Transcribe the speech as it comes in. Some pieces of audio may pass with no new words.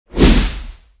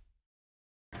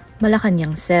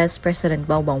Malacañang says President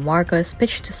Bongbong Marcos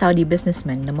pitched to Saudi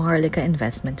businessmen the Maharlika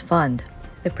Investment Fund.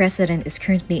 The president is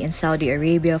currently in Saudi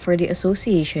Arabia for the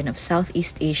Association of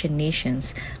Southeast Asian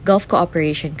Nations Gulf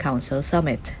Cooperation Council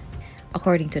Summit.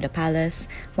 According to the palace,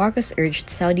 Marcos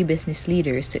urged Saudi business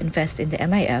leaders to invest in the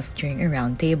MIF during a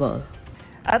roundtable.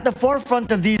 At the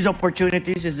forefront of these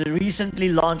opportunities is the recently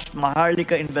launched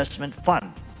Maharlika Investment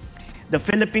Fund, the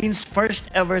Philippines' first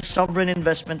ever sovereign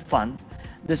investment fund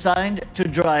designed to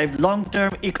drive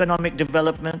long-term economic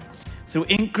development through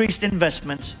increased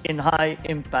investments in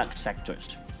high-impact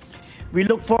sectors. We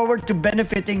look forward to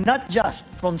benefiting not just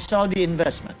from Saudi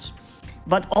investments,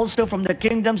 but also from the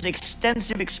kingdom's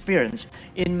extensive experience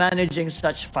in managing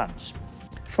such funds.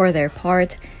 For their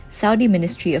part, Saudi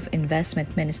Ministry of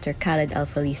Investment Minister Khalid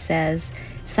Al-Falih says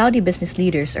Saudi business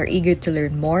leaders are eager to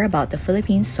learn more about the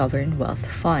Philippines Sovereign Wealth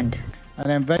Fund.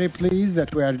 And I'm very pleased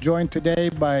that we are joined today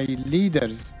by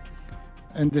leaders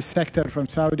in the sector from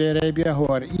Saudi Arabia who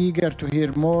are eager to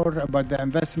hear more about the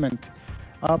investment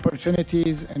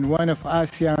opportunities in one of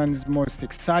ASEAN's most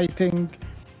exciting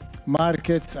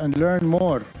markets and learn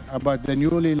more about the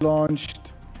newly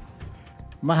launched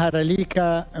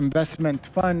Maharlika Investment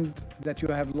Fund that you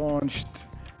have launched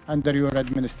under your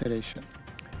administration.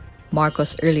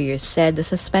 Marcos earlier said the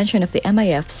suspension of the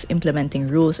MIF's implementing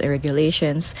rules and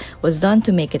regulations was done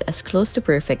to make it as close to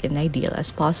perfect and ideal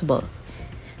as possible.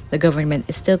 The government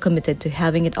is still committed to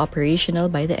having it operational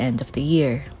by the end of the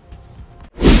year.